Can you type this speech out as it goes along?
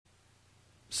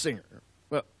singer.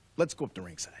 Well, let's go up to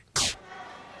ringside.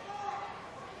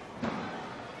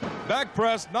 Back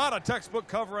press, not a textbook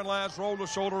cover, and Lazz rolled the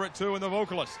shoulder at 2 in the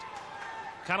Vocalist.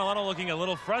 Catalano looking a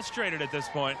little frustrated at this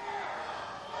point.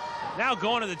 Now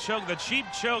going to the choke, the cheap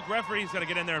choke. Referee's got to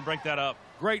get in there and break that up.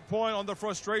 Great point on the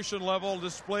frustration level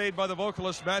displayed by the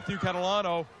Vocalist, Matthew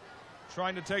Catalano,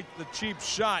 trying to take the cheap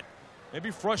shot.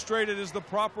 Maybe frustrated is the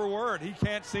proper word. He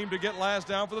can't seem to get Lazz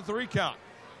down for the 3 count.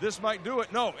 This might do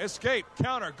it. No, escape,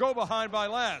 counter, go behind by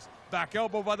Lazz. Back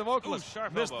elbow by the Vocalist. Ooh,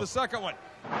 sharp missed elbow. the second one.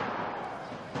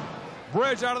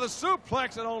 Bridge out of the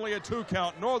suplex and only a 2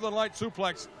 count. Northern Light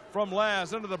suplex from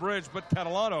Lazz into the bridge, but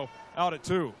Catalano out at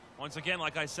 2. Once again,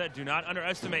 like I said, do not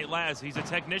underestimate Lazz. He's a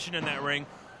technician in that ring.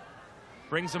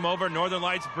 Brings him over, Northern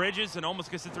Lights bridges, and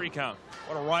almost gets the 3 count.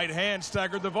 What a right hand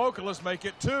staggered the Vocalist. Make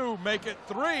it 2, make it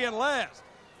 3, and Lazz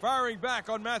firing back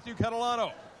on Matthew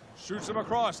Catalano. Shoots him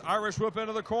across, Irish whip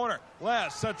into the corner.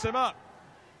 Lazz sets him up.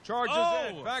 Charges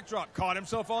in, backdrop, caught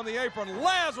himself on the apron.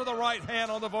 Lazz with a right hand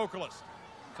on the Vocalist.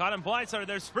 Caught him blindsided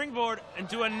there, springboard, and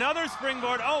do another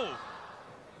springboard. Oh!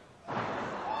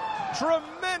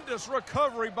 Tremendous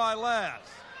recovery by Lazz.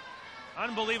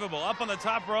 Unbelievable. Up on the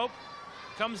top rope,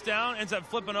 comes down, ends up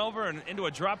flipping over and into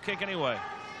a drop kick anyway.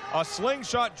 A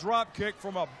slingshot drop kick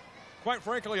from a, quite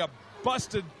frankly, a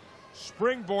busted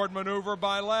springboard maneuver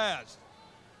by Lazz.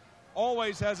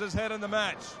 Always has his head in the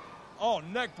match. Oh,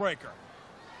 neck breaker.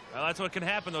 Well, that's what can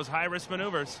happen, those high-risk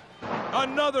maneuvers.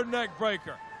 Another neck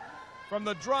breaker. From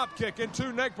the drop kick and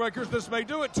 2 neck breakers, this may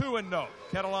do it. 2 and no.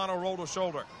 Catalano rolled a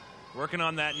shoulder. Working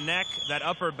on that neck, that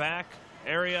upper back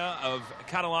area of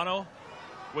Catalano,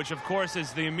 which of course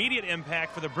is the immediate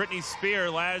impact for the Britney Spear.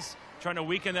 Lazz trying to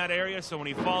weaken that area so when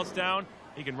he falls down,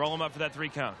 he can roll him up for that 3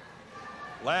 count.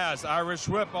 Lazz, Irish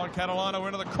whip on Catalano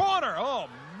into the corner. Oh,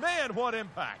 man, what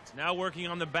impact. Now working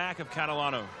on the back of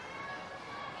Catalano.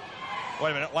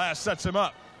 Wait a minute, Lazz sets him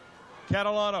up.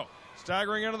 Catalano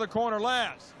staggering into the corner.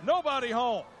 Lazz, nobody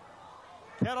home.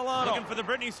 Catalano. Looking for the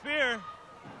Britney Spear.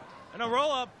 And a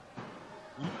roll-up.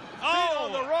 Oh,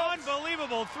 on the ropes.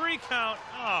 Unbelievable 3 count.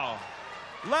 Oh.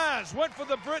 Lazz went for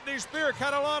the Britney Spear.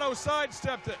 Catalano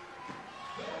sidestepped it.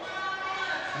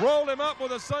 Rolled him up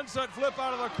with a sunset flip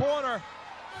out of the corner.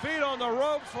 Feet on the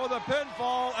ropes for the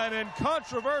pinfall, and in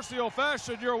controversial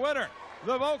fashion, your winner,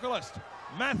 the Vocalist,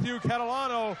 Matthew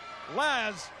Catalano.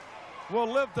 Lazz will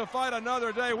live to fight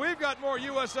another day. We've got more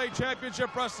USA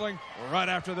Championship Wrestling right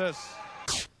after this.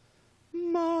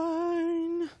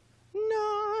 Nine.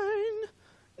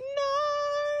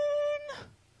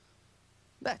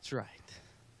 That's right.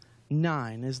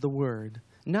 9 is the word.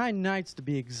 9 nights to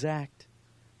be exact.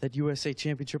 That USA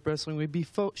Championship Wrestling would be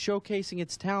showcasing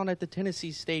its talent at the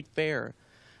Tennessee State Fair.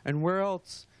 And where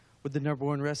else would the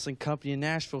 #1 wrestling company in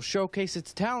Nashville showcase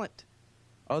its talent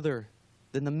other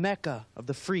than the Mecca of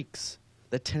the freaks,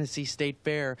 the Tennessee State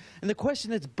Fair? And the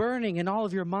question that's burning in all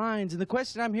of your minds, and the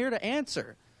question I'm here to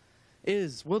answer,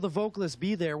 is, will the Vocalist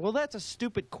be there? Well, that's a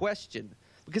stupid question,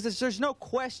 because there's no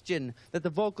question that the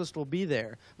Vocalist will be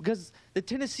there, because the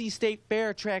Tennessee State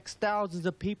Fair attracts thousands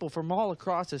of people from all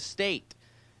across the state.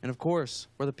 And of course,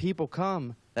 where the people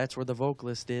come, that's where the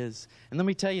Vocalist is. And let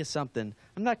me tell you something,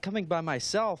 I'm not coming by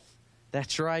myself.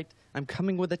 That's right, I'm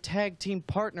coming with a tag team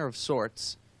partner of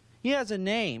sorts. He has a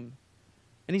name,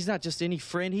 and he's not just any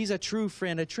friend, he's a true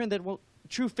friend, a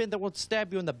true friend that won't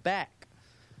stab you in the back.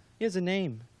 He has a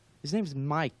name. His name's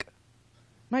Mike.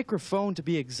 Microphone, to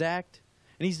be exact.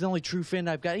 And he's the only true friend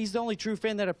I've got. He's the only true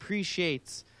friend that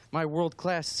appreciates my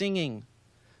world-class singing.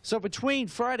 So between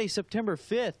Friday, September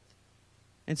 5th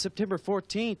and September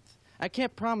 14th, I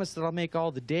can't promise that I'll make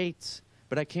all the dates,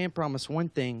 but I can promise one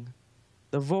thing.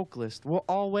 The Vocalist will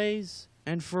always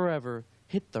and forever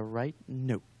hit the right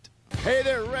note. Hey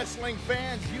there, wrestling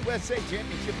fans. USA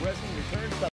Championship Wrestling returns the